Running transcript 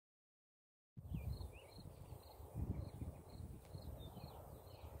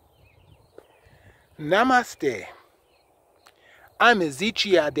Namaste. I'm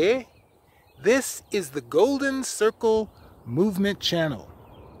Ezekiel Ade. This is the Golden Circle Movement Channel.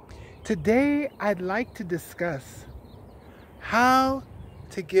 Today I'd like to discuss how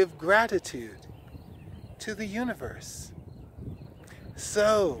to give gratitude to the universe.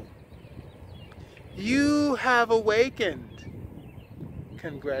 So, you have awakened.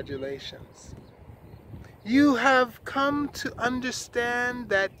 Congratulations. You have come to understand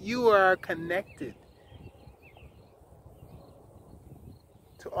that you are connected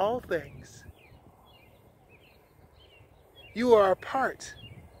to all things. You are a part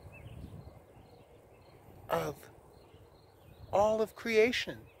of all of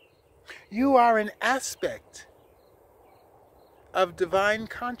creation. You are an aspect of divine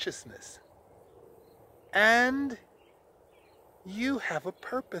consciousness. And you have a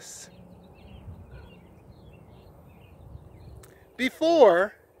purpose.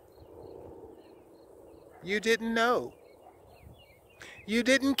 Before, you didn't know. You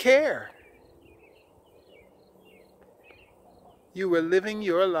didn't care. You were living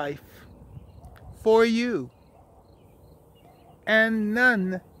your life for you. And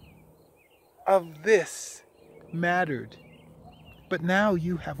none of this mattered. But now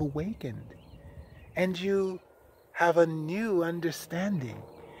you have awakened. And you have a new understanding,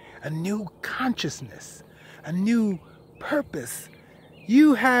 a new consciousness, a new purpose.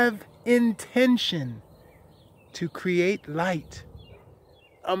 You have intention to create light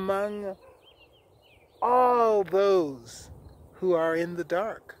among all those who are in the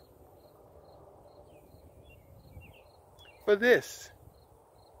dark. For this,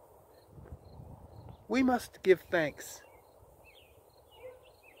 we must give thanks.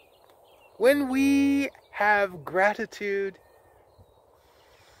 When we have gratitude,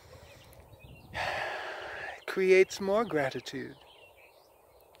 it creates more gratitude.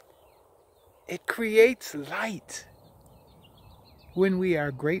 It creates light when we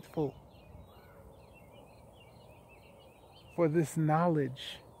are grateful for this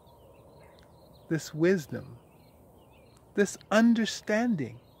knowledge, this wisdom, this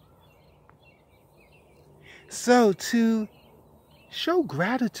understanding. So to show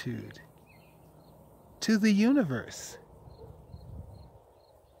gratitude to the universe,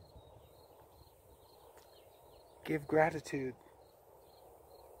 give gratitude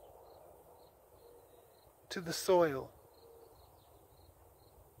to the soil,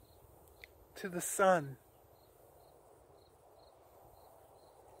 to the sun,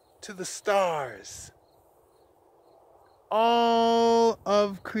 to the stars, all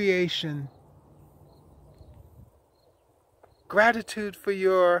of creation. Gratitude for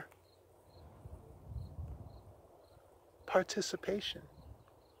your participation,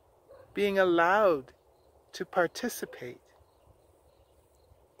 being allowed to participate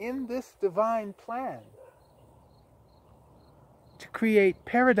in this divine plan to create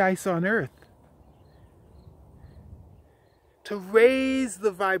paradise on earth, to raise the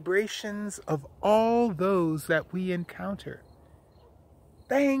vibrations of all those that we encounter.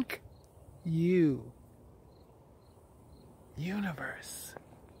 Thank you, universe,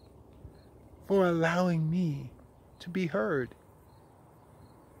 for allowing me to be heard.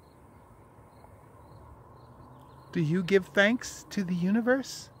 Do you give thanks to the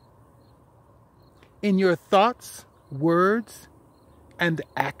universe? In your thoughts, words, and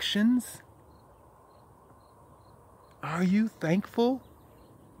actions? Are you thankful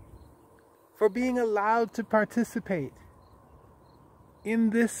for being allowed to participate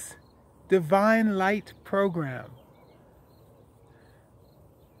in this Divine Light program?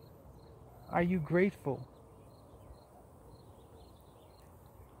 Are you grateful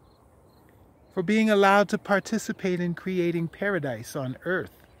for being allowed to participate in creating paradise on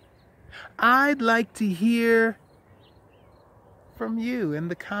earth? I'd like to hear from you in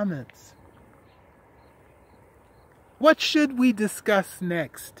the comments. What should we discuss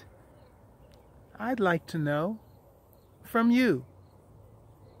next? I'd like to know from you.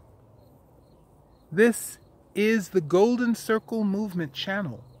 This is the Golden Circle Movement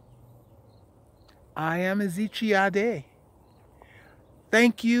Channel. I am Ezekiel Ade.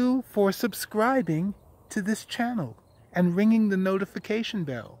 Thank you for subscribing to this channel and ringing the notification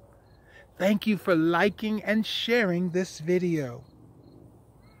bell. Thank you for liking and sharing this video.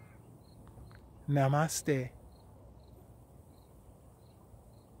 Namaste.